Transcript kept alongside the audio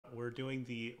we're doing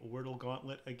the Wordle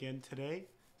Gauntlet again today,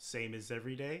 same as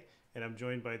every day, and I'm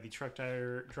joined by the truck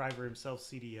driver himself,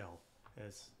 CDL,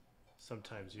 as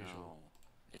sometimes usual. No,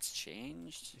 it's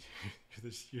changed.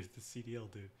 You're the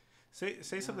CDL dude. Say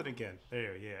something No. again.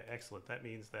 There, yeah, excellent. That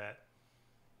means that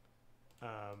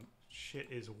shit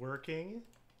is working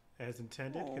as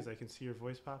intended because Oh. I can see your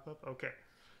voice pop up. Okay,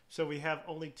 so we have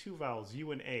only two vowels,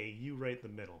 U and A. You right in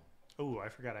the middle. Oh, I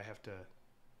forgot. I have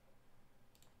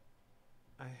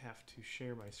to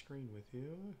share my screen with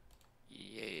you.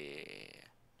 Yeah.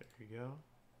 There you go.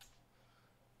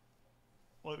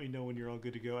 Let me know when you're all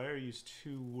good to go. I already used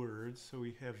two words, so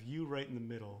we have you right in the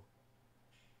middle.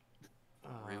 Uh,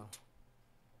 Root.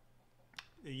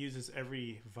 it uses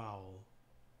every vowel,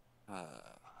 Uh,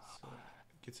 so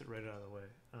it gets it right out of the way.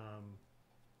 I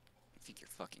think you're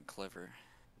fucking clever.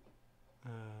 Uh,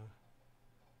 I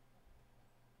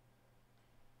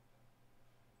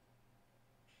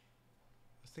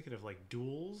was thinking of like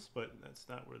duels, but that's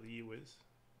not where the U is.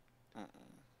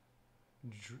 Uh-uh.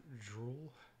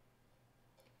 Drool.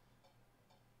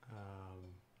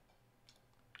 Um,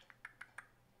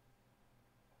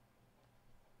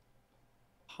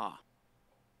 Huh.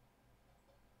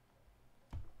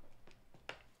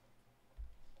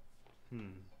 hmm.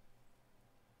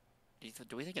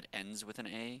 Do we think it ends with an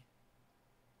A?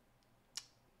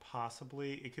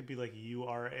 Possibly. It could be like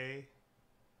URA.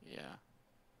 Yeah.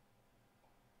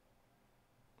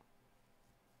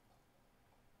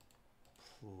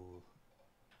 Ooh.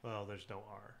 Well, there's no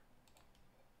R.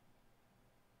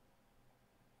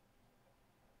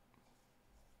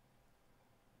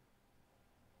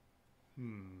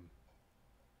 Hmm.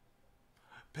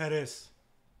 Pettis.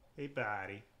 Hey,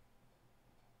 buddy.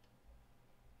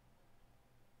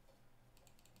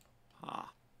 Huh.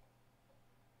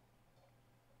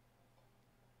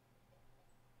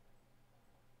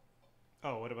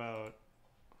 Oh, what about...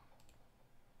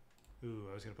 Ooh,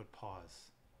 I was going to put pause.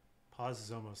 Pause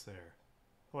is almost there.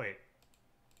 Wait.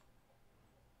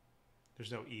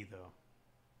 There's no E, though.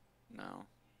 No.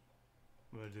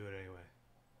 I'm going to do it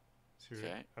anyway.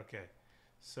 Okay. Okay.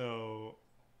 So...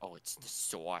 Oh, it's the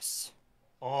sauce.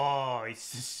 Oh,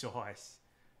 it's the sauce.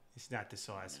 It's not the No,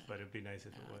 sauce, but it'd be nice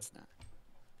if no, it was. it's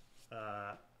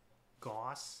not.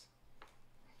 Goss.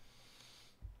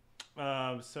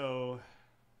 So...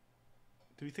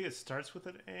 Do we think it starts with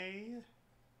an A?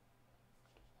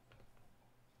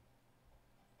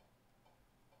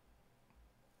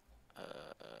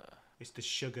 It's the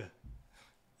sugar.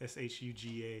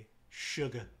 SHUGA.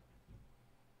 Sugar.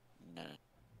 No.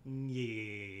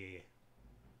 Yeah.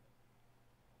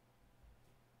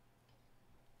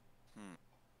 Hmm.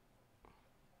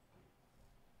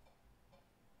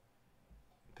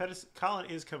 Pettis, Colin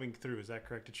is coming through. Is that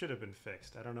correct? It should have been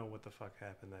fixed. I don't know what the fuck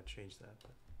happened that changed that.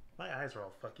 But my eyes are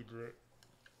all fucky today.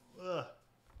 Ugh.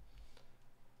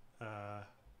 Uh,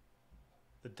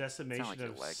 the Sound decimation like you're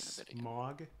of lagging a bit again.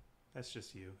 smog. That's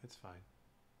just you. It's fine.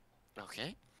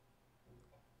 Okay.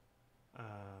 Um,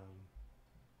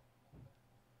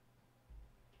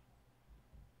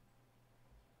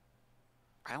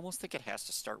 I almost think it has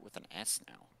to start with an S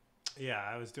now. yeah,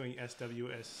 I was doing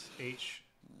SWSH.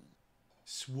 Hmm.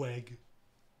 Swag.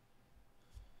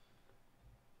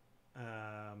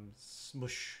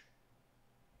 Smush.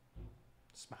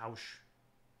 Smoush.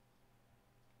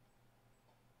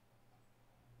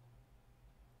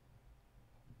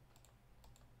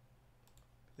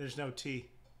 There's no T.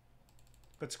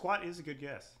 But squat is a good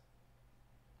guess.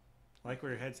 I like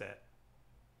where your head's at.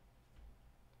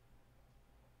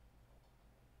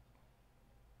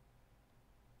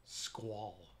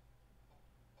 Squall.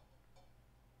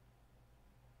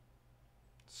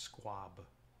 Squab.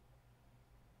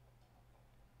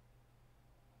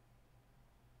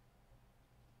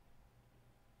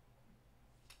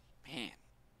 Man.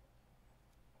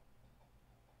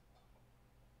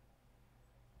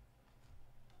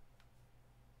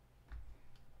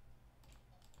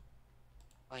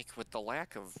 Like with the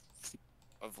lack of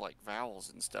like vowels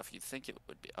and stuff, you'd think it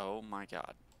would be. Oh my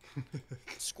God.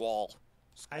 Squall.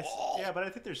 Yeah, Squall. but I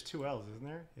think there's two L's, isn't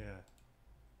there? Yeah.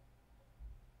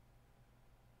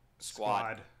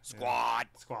 Squad. Squad. Yeah. Squad.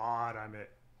 Squad, I'm it.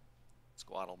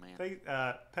 Squaddle,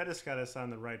 man. Pettis got us on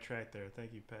the right track there.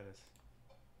 Thank you, Pettis.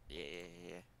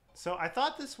 Yeah. So I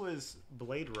thought this was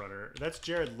Blade Runner. That's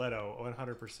Jared Leto,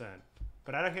 100%.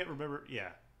 But I can't remember. Yeah.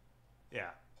 Yeah.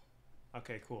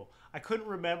 Okay, cool. I couldn't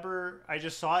remember. I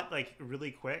just saw it like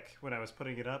really quick when I was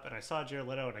putting it up, and I saw Jared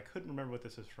Leto, and I couldn't remember what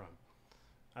this was from.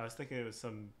 I was thinking it was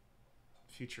some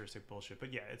futuristic bullshit,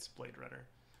 but yeah, it's Blade Runner.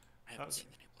 I haven't Okay. seen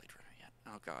the new Blade Runner yet.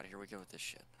 Oh God, here we go with this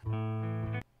shit.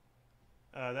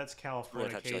 That's Red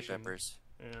Hot Chili Californication. Peppers.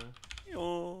 Yeah.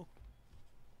 Yo.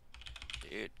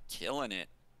 killing it.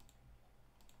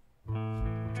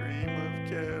 Dream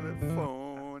of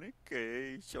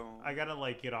Californication. I gotta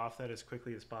like get off that as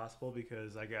quickly as possible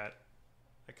because I got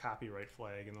a copyright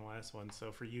flag in the last one.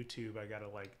 So for YouTube, I gotta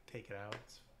like take it out.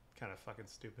 It's kind of fucking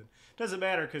stupid. Doesn't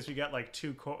matter because we got like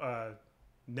 2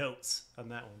 notes on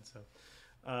that one. So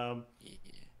Yeah.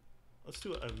 let's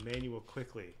do a manual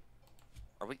quickly.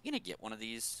 Are we gonna get one of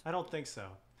these? I don't think so.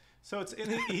 So it's in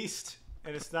the east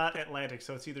and it's not Atlantic.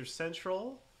 So it's either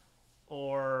central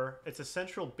or it's a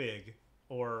central big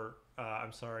or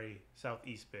I'm sorry,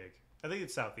 southeast big. I think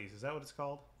it's southeast. Is that what it's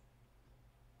called?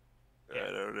 Yeah.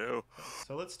 I don't know.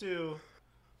 So let's do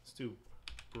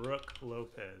Brooke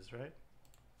Lopez, right?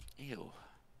 Ew.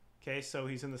 Okay, so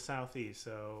he's in the southeast.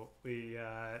 So we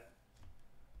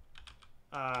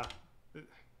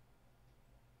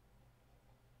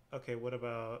okay, what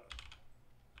about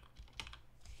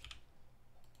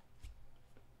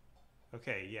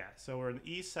okay, yeah. So we're in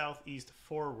east southeast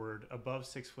forward above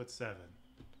 6'7".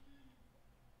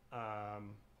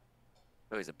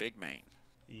 Oh, he's a big man.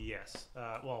 Yes.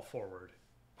 Well, forward.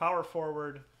 Power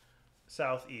forward,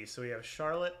 southeast. So we have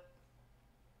Charlotte.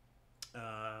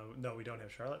 No, we don't have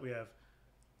Charlotte. We have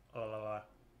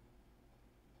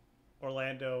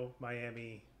Orlando,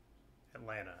 Miami,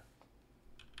 Atlanta.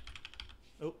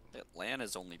 Oh.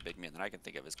 Atlanta's only big man that I can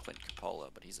think of is Clint Capella,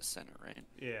 but he's a center, right?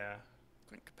 Yeah.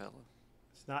 Clint Capella.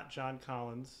 It's not John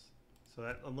Collins. So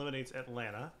that eliminates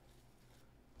Atlanta.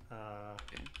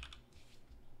 Okay.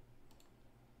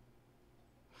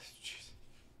 Jeez.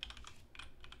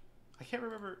 I can't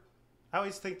remember. I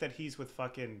always think that he's with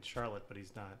fucking Charlotte, but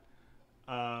he's not.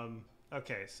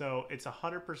 Okay, so it's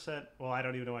 100%. Well, I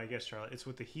don't even know why I guess Charlotte. It's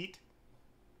with the Heat,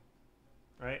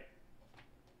 right?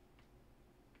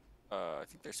 I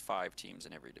think there's 5 teams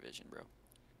in every division, bro.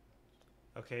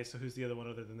 Okay, so who's the other one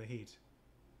other than the Heat?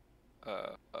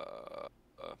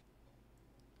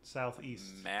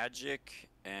 Southeast. Magic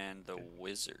and the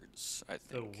Wizards, I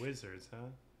think. The Wizards, huh?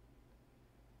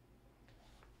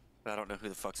 I don't know who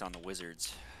the fuck's on the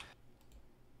Wizards.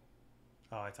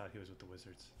 Oh, I thought he was with the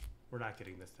Wizards. We're not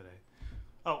getting this today.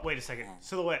 Oh, wait a second. Oh.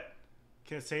 Silhouette.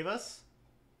 Can it save us?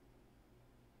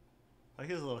 I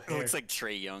like his little It hair. looks like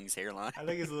Trey Young's hairline. I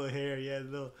like his little hair. Yeah,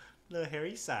 little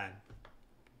hairy sign.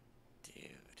 Dude.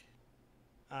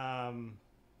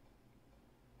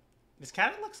 This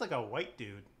kind of looks like a white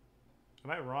dude.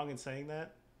 Am I wrong in saying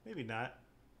that? Maybe not.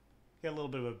 Got a little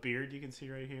bit of a beard you can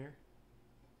see right here.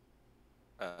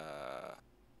 I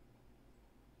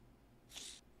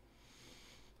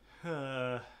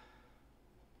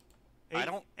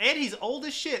don't. And he's old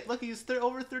as shit. Look, he's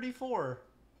over 34.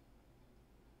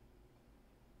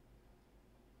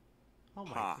 Oh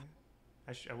my! Huh.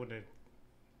 I wouldn't have.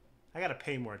 I gotta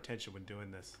pay more attention when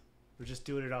doing this. We're just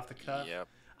doing it off the cuff. Yep.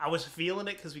 I was feeling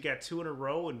it because we got 2 in a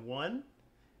row and 1,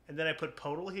 and then I put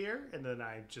Poeltl here, and then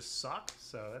I just suck.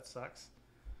 So that sucks.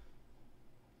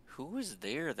 Who is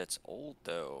there that's old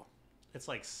though? It's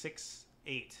like 6'8".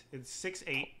 It's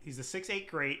 6'8". He's a 6'8"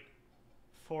 great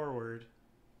forward,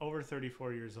 over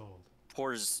 34 years old.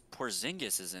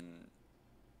 Porzingis is in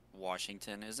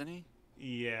Washington, isn't he?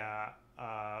 Yeah,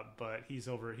 but he's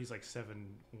like 7'1".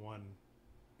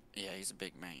 Yeah, he's a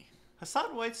big man.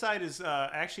 Hassan Whiteside is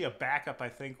actually a backup, I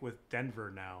think, with Denver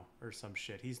now or some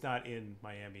shit. He's not in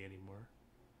Miami anymore.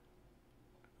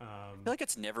 I feel like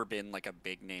it's never been like a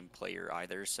big name player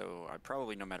either, so I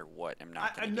probably no matter what am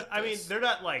not gonna get I mean, this. they're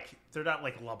not like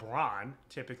LeBron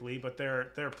typically, but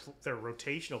they're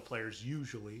rotational players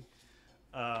usually.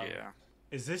 Yeah.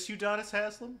 Is this Udonis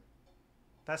Haslem?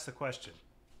 That's the question.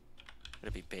 Could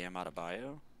it be Bam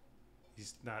Adebayo?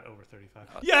 He's not over 35.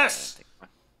 Oh, Yes!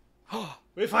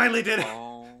 We finally did it!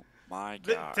 Oh my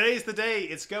god. Today's the day.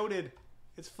 It's goated.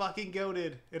 It's fucking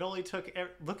goated. It only took...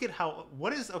 Look at how...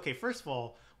 What is... Okay, first of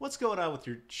all, what's going on with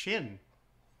your chin?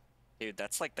 Dude,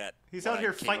 that's like that. He's out here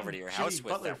I came fighting over to your Jimmy house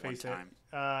with Butler that one face. time.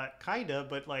 Kinda,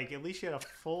 but like at least he had a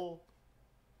full...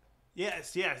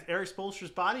 Yes, Eric Spoelstra's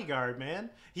bodyguard, man.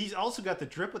 He's also got the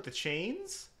drip with the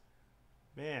chains.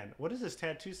 Man, what does this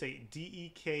tattoo say?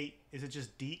 D-E-K... Is it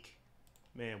just Deke?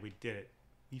 Man, we did it.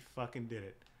 We fucking did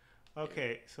it.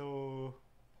 Okay, so...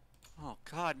 Oh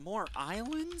god, more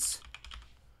islands?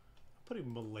 I'm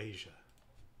putting Malaysia.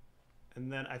 And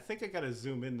then I think I gotta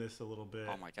zoom in this a little bit.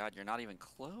 Oh my god, you're not even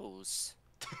close.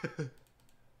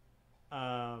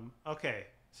 Okay,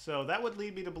 so that would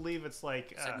lead me to believe it's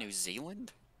like... Is that New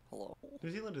Zealand? Hello?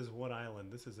 New Zealand is one island.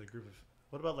 This is a group of...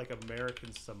 What about like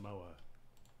American Samoa?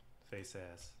 Face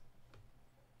ass.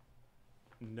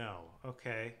 No.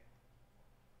 Okay.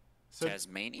 So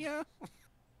Tasmania?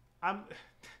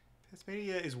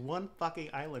 Tasmania is one fucking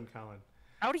island, Colin.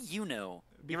 How do you know?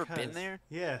 You ever been there?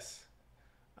 Yes.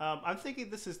 I'm thinking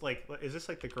this is like, is this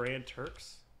like the Grand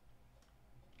Turks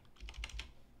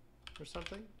or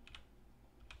something?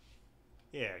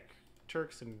 Yeah,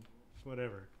 Turks and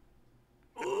whatever.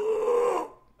 Ooh,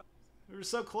 we were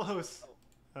so close.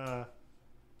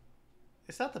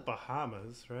 It's not the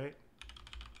Bahamas, right?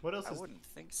 What else I is? wouldn't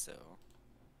think so.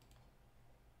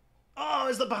 Oh,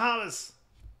 it's the Bahamas.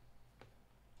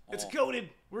 It's Oh, coded.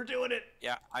 We're doing it.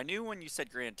 yeah, I knew when you said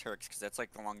Grand Turks because that's like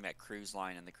along that cruise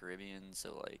line in the Caribbean.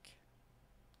 So like,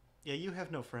 Yeah, you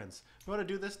have no friends. You want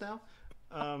to do this now?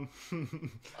 Um,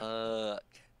 uh,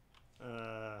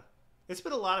 it's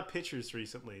been a lot of pictures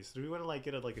recently. So do we want to like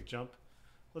get a jump?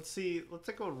 Let's see. Let's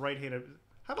go right-handed.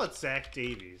 How about Zach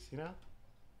Davies? You know,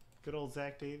 good old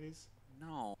Zach Davies.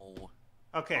 no.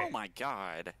 Okay. Oh my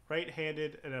God.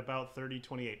 Right-handed and about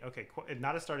 30-28. Okay,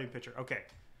 not a starting pitcher. Okay.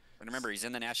 And remember, he's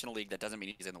in the National League. That doesn't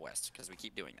mean he's in the West because we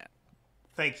keep doing that.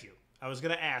 Thank you. I was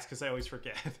gonna ask because I always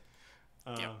forget.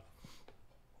 Yep.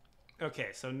 Okay,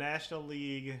 so National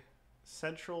League,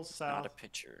 Central, South. Not a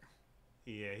pitcher.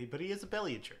 Yeah, but he is a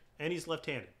belly itcher, and he's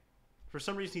left-handed. For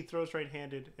some reason, he throws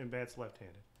right-handed and bats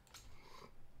left-handed.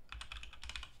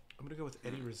 I'm gonna go with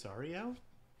Eddie Rosario.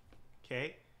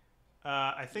 Okay.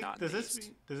 I think Not does based.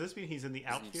 this mean he's in the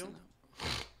Doesn't he's in outfield?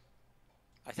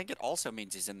 I think it also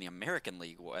means he's in the American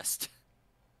League West.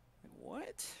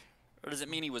 What? Or does it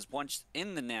mean he was once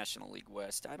in the National League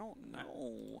West? I don't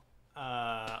know.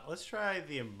 Let's try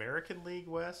the American League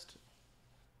West,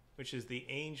 which is the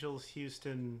Angels,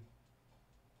 Houston.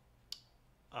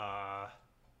 Who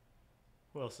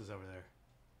else is over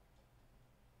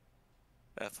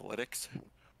Athletics.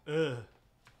 there? Ugh.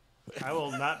 I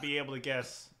will not be able to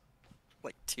guess.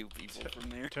 Like two people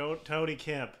from there. Tony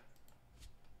Kemp.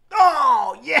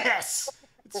 Oh, yes!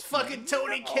 It's fucking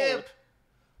Tony Kemp!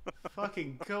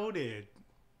 Fucking goated.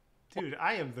 Dude,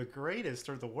 I am the greatest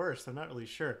or the worst. I'm not really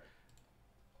sure.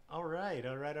 All right.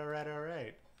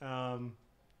 Oh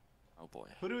boy.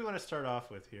 Who do we want to start off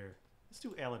with here? Let's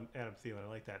do Adam Thielen. I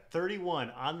like that.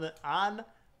 31 on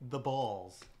the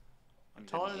balls.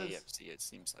 Taller than the AFC, it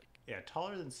seems like. Yeah,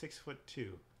 taller than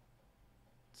 6'2".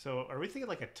 So, are we thinking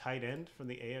like a tight end from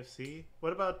the AFC?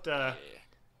 What about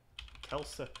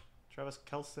Kelce? Travis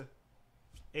Kelce.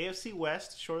 AFC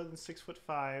West, shorter than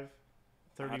 6'5",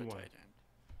 31. Not a tight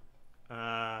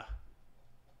end.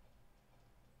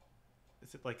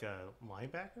 Is it like a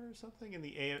linebacker or something in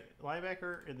the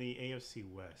linebacker in the AFC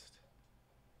West?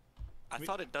 I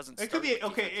thought it doesn't. It could be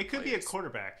okay. It could be a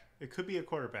quarterback. It could be a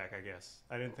quarterback. I guess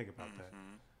I didn't think about that.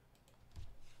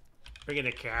 Bring in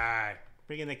the car.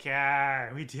 Bring in the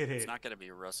car. We did it. It's not gonna be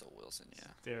Russell Wilson, yeah.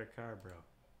 Derek Carr, bro.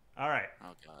 All right.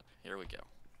 Oh God, here we go.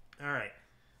 All right.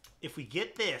 If we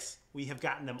get this, we have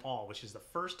gotten them all, which is the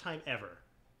first time ever.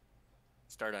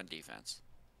 Start on defense.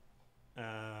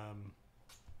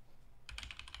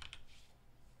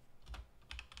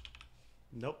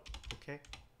 Nope. Okay.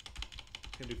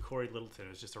 Gonna do Corey Littleton. It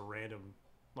was just a random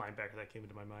linebacker that came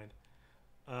into my mind.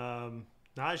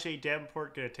 Najee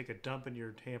Davenport gonna take a dump in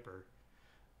your hamper.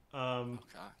 Oh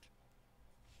God.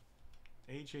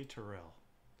 AJ Terrell.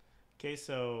 Okay,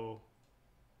 so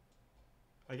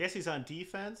I guess he's on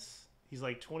defense. He's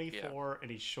like 24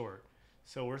 and he's short.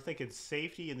 So we're thinking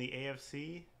safety in the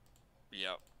AFC.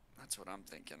 Yep, that's what I'm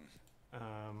thinking.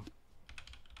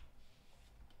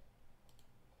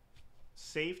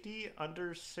 Safety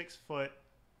under 6 foot.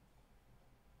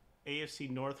 AFC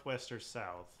Northwest or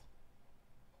South.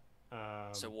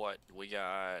 So what? We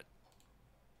got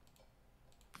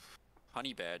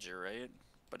Honey Badger, right?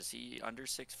 But is he under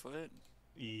 6 foot?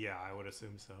 Yeah, I would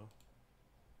assume so.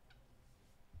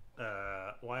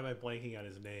 Why am I blanking on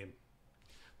his name?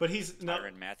 But he's not.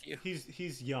 Tyrann Mathieu.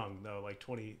 He's young though, like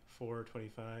 24,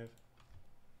 25.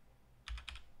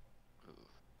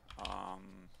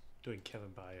 Doing Kevin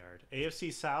Byard.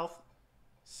 AFC South,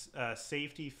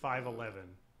 safety 5'11".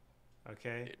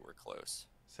 Okay. We're close.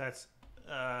 So that's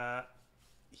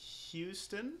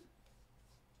Houston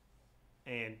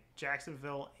and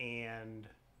Jacksonville and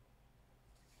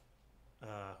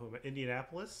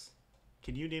Indianapolis.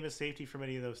 Can you name a safety from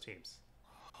any of those teams?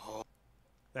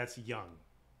 That's young,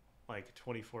 like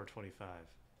 24, 25.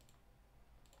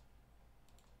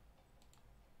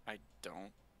 I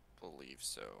don't believe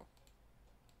so.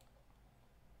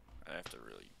 I have to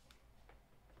really.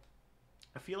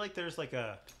 I feel like there's like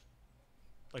a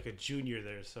junior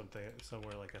there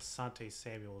somewhere, like a Sante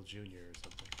Samuel Jr. or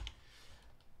something.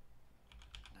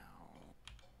 No.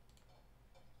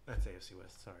 That's AFC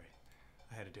West. Sorry,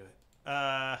 I had to do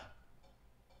it.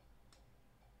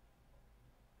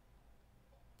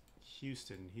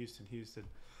 Houston.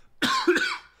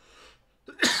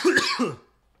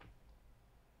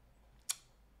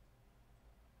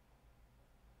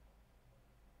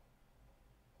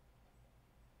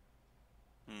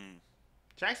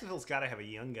 Jacksonville's got to have a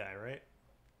young guy, right?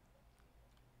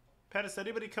 Pat, has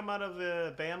anybody come out of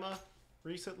Bama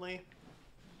recently?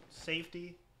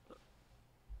 Safety?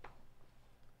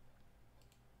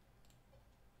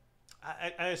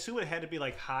 I assume it had to be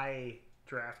like high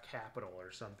draft capital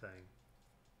or something.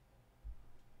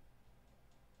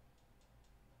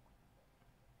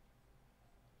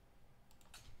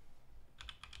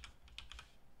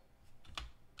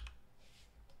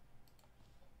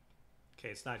 Okay,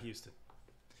 it's not Houston.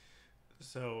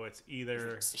 So it's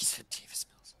either. He said Davis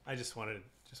Mills. I just wanted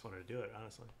to do it,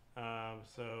 honestly.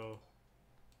 So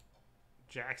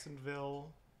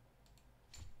Jacksonville.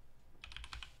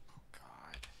 Oh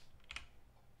God.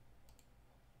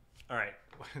 All right.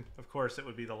 Of course, it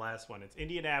would be the last one. It's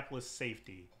Indianapolis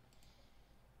safety.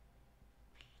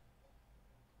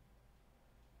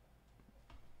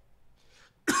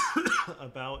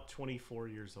 About 24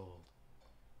 years old.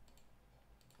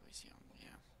 Oh, he's young, yeah.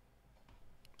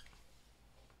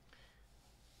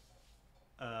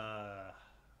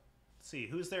 Let's see,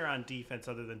 who's there on defense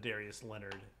other than Darius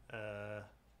Leonard?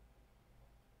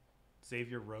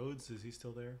 Xavier Rhodes, is he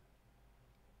still there?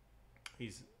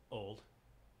 He's old.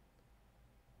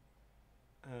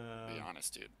 To be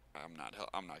honest, dude, I'm not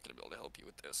gonna be able to help you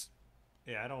with this.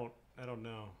 Yeah, I don't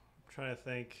know. I'm trying to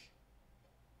think.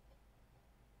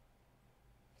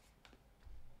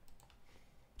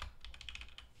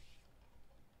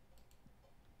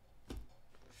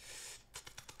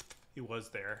 He was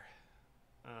there.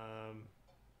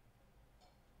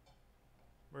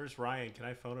 Where's Ryan? Can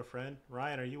I phone a friend?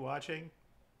 Ryan, are you watching?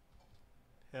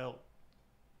 Help.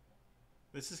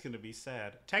 This is going to be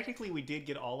sad. Technically, we did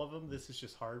get all of them. This is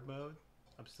just hard mode.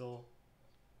 I'm still...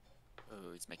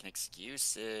 Oh, he's making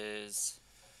excuses.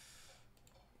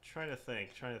 Trying to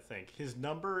think. His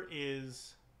number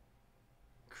is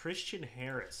Christian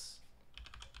Harris.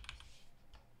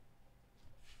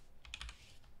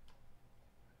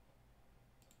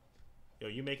 Yo,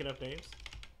 you making up names?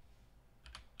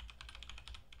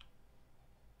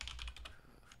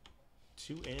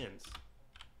 Two N's.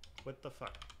 What the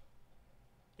fuck?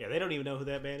 Yeah, they don't even know who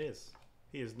that man is.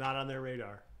 He is not on their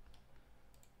radar.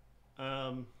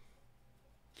 I've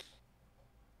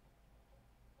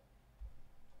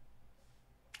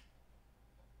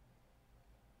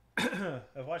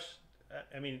watched...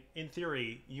 I mean, in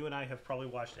theory, you and I have probably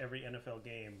watched every NFL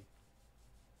game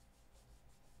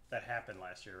that happened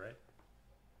last year, right?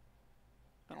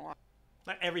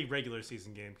 Not every regular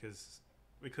season game, because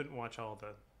we couldn't watch all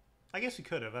the... I guess we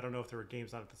could have. I don't know if there were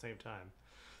games on at the same time.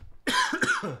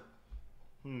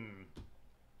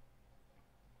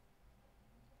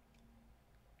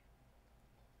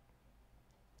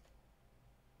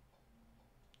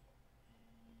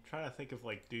 Trying to think of,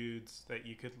 like, dudes that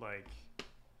you could, like...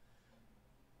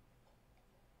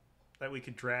 that we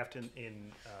could draft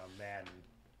in Madden.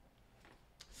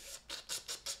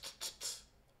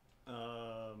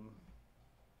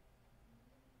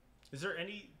 Is there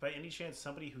by any chance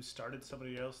somebody who started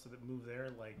somebody else that moved there,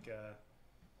 like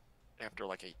After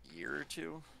like a year or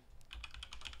two?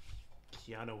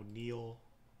 Keanu O'Neal?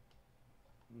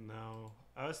 No.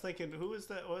 I was thinking, who was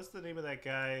that? What was the name of that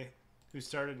guy who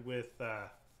started with the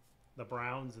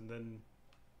Browns and then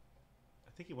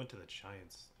I think he went to the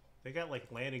Giants? They got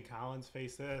like Landon Collins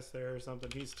face this there or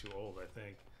something. He's too old, I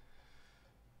think.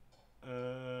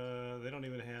 They don't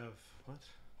even have what?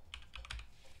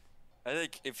 I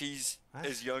think if he's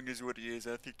as young as what he is,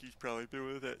 I think he's probably been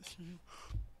with that.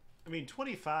 I mean,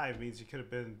 25 means he could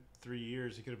have been 3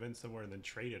 years. He could have been somewhere and then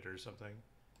traded or something.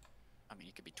 I mean,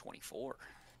 he could be 24.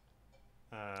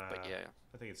 But yeah.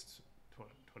 I think it's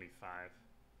 25.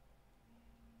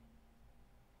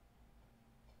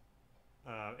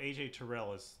 AJ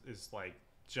Terrell is like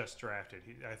just drafted.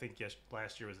 I think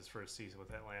last year was his first season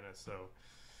with Atlanta, so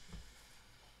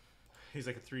he's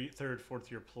like a third,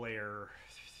 fourth year player.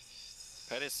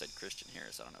 Pettis said Christian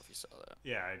Harris. I don't know if you saw that.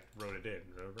 Yeah, I wrote it in.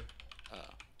 Remember?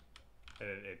 Oh.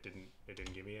 It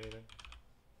didn't give me anything.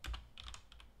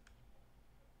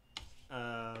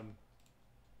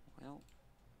 Well.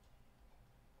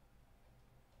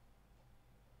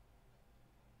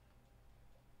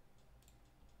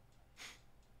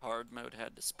 Hard mode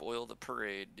had to spoil the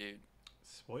parade, dude.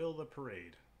 Spoil the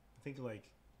parade. I think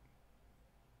like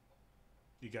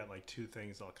you got like two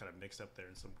things all kind of mixed up there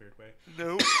in some weird way.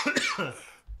 Nope.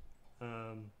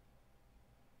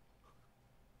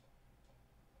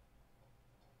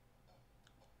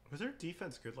 Was their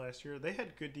defense good last year? They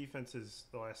had good defenses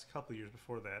the last couple of years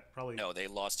before that. Probably. No, they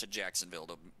lost to Jacksonville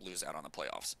to lose out on the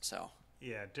playoffs. So.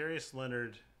 Yeah, Darius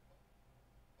Leonard,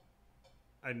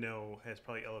 I know, has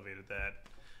probably elevated that.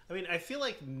 I mean, I feel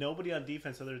like nobody on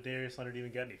defense other than Darius Leonard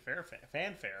even got any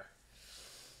fanfare.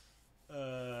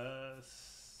 I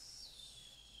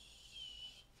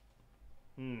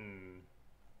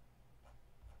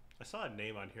saw a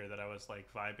name on here that I was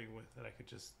like vibing with that I could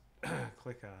just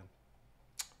click on.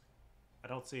 I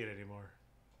don't see it anymore.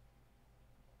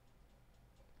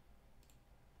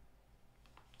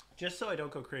 Just so I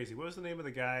don't go crazy, what was the name of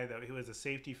the guy that he was a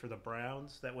safety for the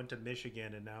Browns that went to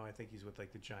Michigan and now I think he's with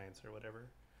like the Giants or whatever?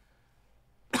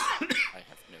 I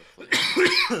have no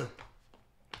clue.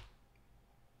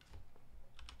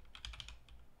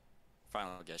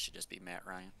 Final guess should just be Matt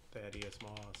Ryan. Thaddeus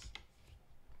Moss.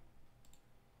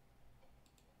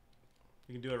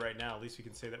 We can do it right now. At least we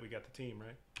can say that we got the team,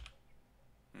 right?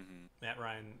 Mm-hmm. Matt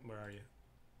Ryan, where are you?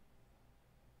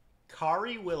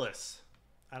 Kari Willis.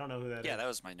 I don't know who that is. Yeah, that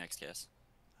was my next guess.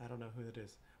 I don't know who that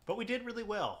is. But we did really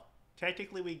well.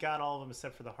 Technically, we got all of them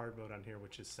except for the hard mode on here,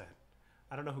 which is sad.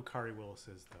 I don't know who Kari Willis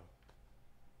is, though.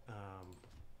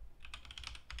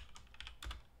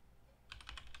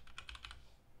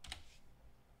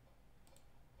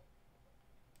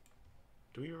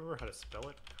 Do we remember how to spell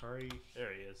it? Kari.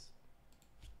 There he is.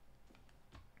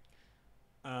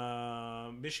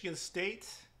 Michigan State.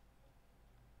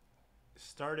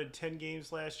 Started 10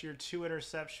 games last year, 2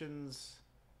 interceptions,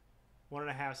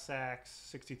 1.5 sacks,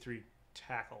 63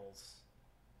 tackles.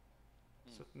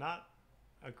 So not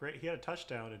a great. He had a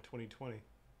touchdown in 2020.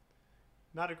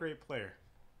 Not a great player.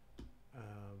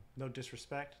 No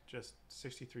disrespect, just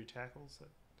 63 tackles.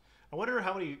 I wonder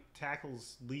how many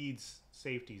tackles leads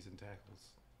safeties in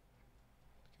tackles.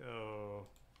 Go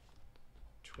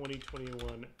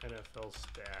 2021 NFL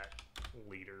stat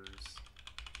leaders.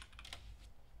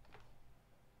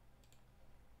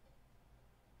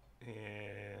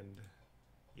 And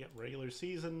yep, regular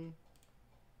season.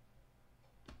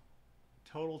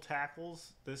 Total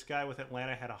tackles. This guy with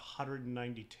Atlanta had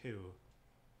 192.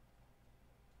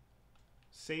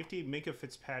 Safety, Minka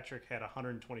Fitzpatrick had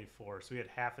 124, so he had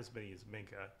half as many as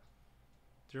Minka.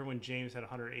 Derwin James had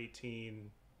 118.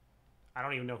 I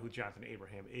don't even know who Jonathan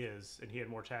Abraham is, and he had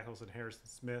more tackles than Harrison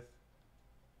Smith.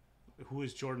 Who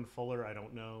is Jordan Fuller? I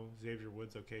don't know. Xavier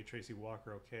Woods, okay. Tracy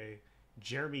Walker, okay.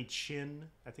 Jeremy Chin,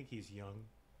 I think he's young.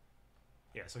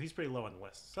 Yeah, so he's pretty low on the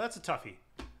list. So that's a toughie.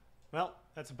 Well,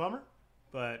 that's a bummer,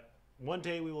 but one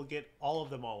day we will get all of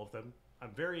them.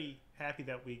 I'm very happy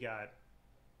that we got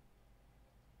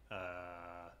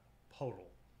Poeltl.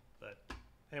 But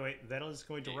anyway, that is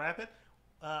going to wrap it.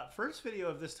 First video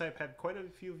of this type had quite a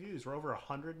few views. We're over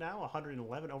 100 now,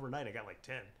 111 overnight. I got like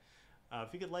 10.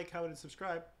 If you could like, comment, and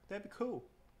subscribe, that'd be cool.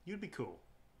 You'd be cool.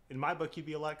 In my book, you'd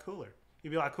be a lot cooler. You'd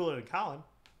be a lot cooler than Colin.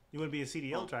 You wouldn't be a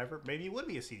CDL driver. Maybe you would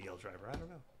be a CDL driver. I don't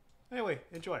know. Anyway,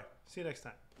 enjoy. See you next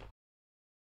time.